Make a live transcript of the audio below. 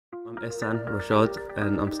Ehsan Rashad,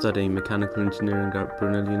 and I'm studying mechanical engineering at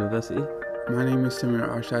Brunel University. My name is Samir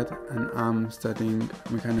Arshad and I'm studying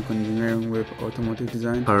mechanical engineering with automotive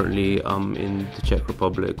design. Currently, I'm in the Czech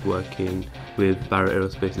Republic working with Barrett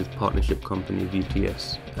Aerospace's partnership company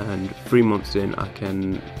VTS, and 3 months in I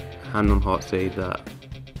can hand on heart say that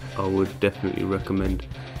I would definitely recommend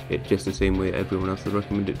it just the same way everyone else has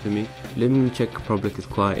recommended it to me. Living in the Czech Republic is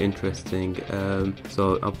quite interesting,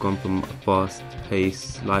 so I've gone from a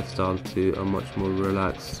fast-paced lifestyle to a much more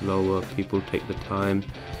relaxed, slower, people take the time,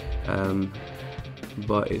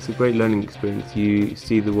 but it's a great learning experience. You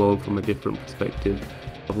see the world from a different perspective.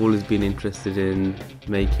 I've always been interested in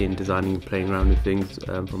making, designing and playing around with things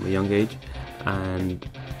from a young age, and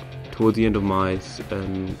towards the end of my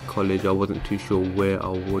college I wasn't too sure where I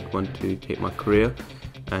would want to take my career,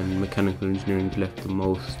 and mechanical engineering left the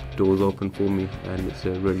most doors open for me, and it's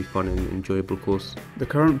a really fun and enjoyable course. The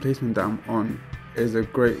current placement that I'm on is a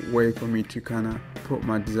great way for me to kind of put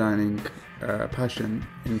my designing passion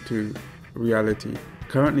into reality.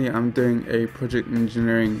 Currently I'm doing a project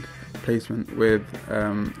engineering placement with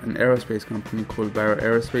an aerospace company called Barrett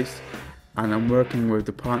Aerospace, and I'm working with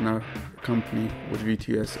the partner company with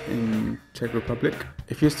VTS in Czech Republic.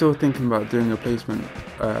 If you're still thinking about doing a placement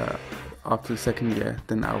after the second year,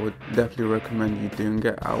 then I would definitely recommend you doing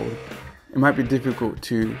it. It might be difficult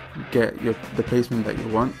to get the placement that you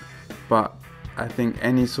want, but I think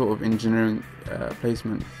any sort of engineering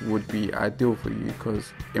placement would be ideal for you,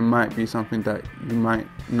 because it might be something that you might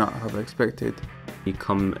not have expected. You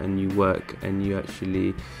come and you work and you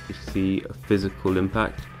actually see a physical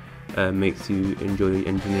impact, makes you enjoy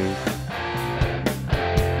engineering.